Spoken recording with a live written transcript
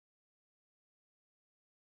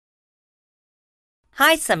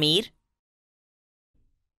Hi, Sameer.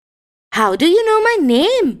 How do you know my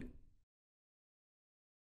name?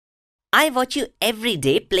 I watch you every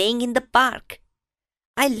day playing in the park.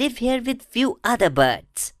 I live here with few other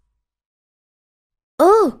birds.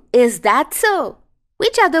 Oh, is that so?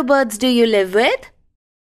 Which other birds do you live with?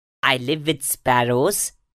 I live with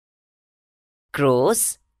sparrows,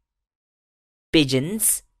 crows,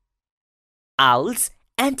 pigeons, owls,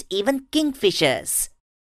 and even kingfishers.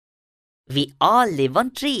 We all live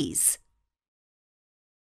on trees.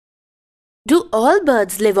 Do all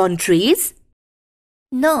birds live on trees?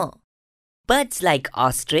 No, birds like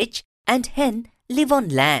ostrich and hen live on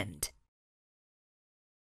land.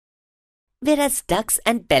 Whereas ducks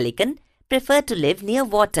and pelican prefer to live near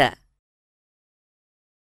water.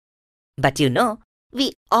 But you know,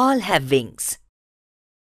 we all have wings.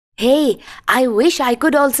 Hey, I wish I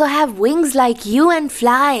could also have wings like you and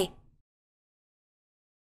fly.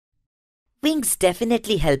 Wings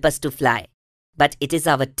definitely help us to fly, but it is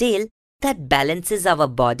our tail that balances our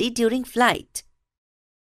body during flight.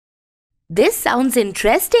 This sounds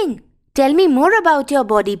interesting. Tell me more about your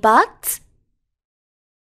body parts.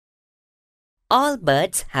 All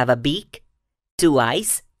birds have a beak, 2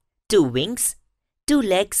 eyes, 2 wings, 2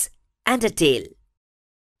 legs, and a tail.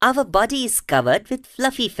 Our body is covered with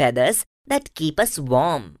fluffy feathers that keep us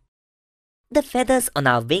warm. The feathers on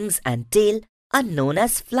our wings and tail are known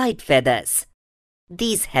as flight feathers.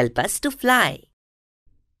 These help us to fly.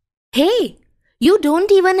 Hey, you don't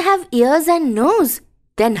even have ears and nose.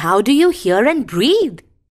 Then how do you hear and breathe?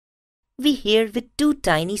 We hear with 2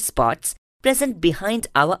 tiny spots present behind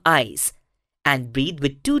our eyes and breathe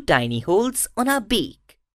with 2 tiny holes on our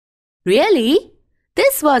beak. Really?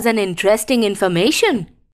 This was an interesting information.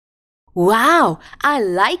 Wow, I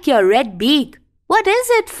like your red beak. What is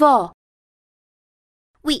it for?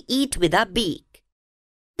 We eat with our beak.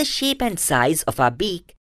 The shape and size of our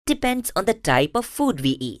beak depends on the type of food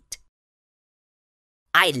we eat.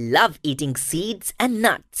 I love eating seeds and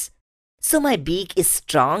nuts, so my beak is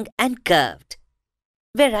strong and curved.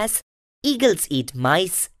 Whereas eagles eat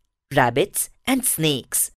mice, rabbits, and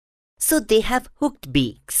snakes, so they have hooked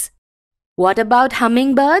beaks. What about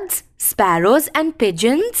hummingbirds, sparrows, and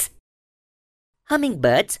pigeons?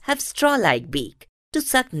 Hummingbirds have straw-like beak to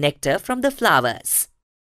suck nectar from the flowers.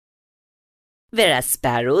 Whereas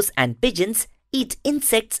sparrows and pigeons eat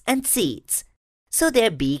insects and seeds, so their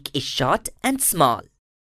beak is short and small.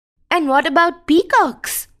 And what about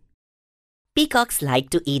peacocks? Peacocks like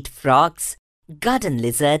to eat frogs, garden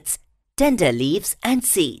lizards, tender leaves and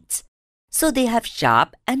seeds, so they have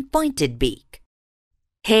sharp and pointed beak.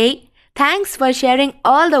 Hey, thanks for sharing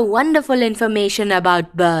all the wonderful information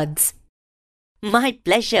about birds. My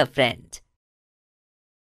pleasure, friend.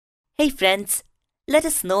 Hey friends, let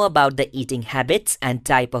us know about the eating habits and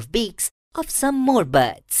type of beaks of some more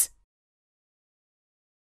birds.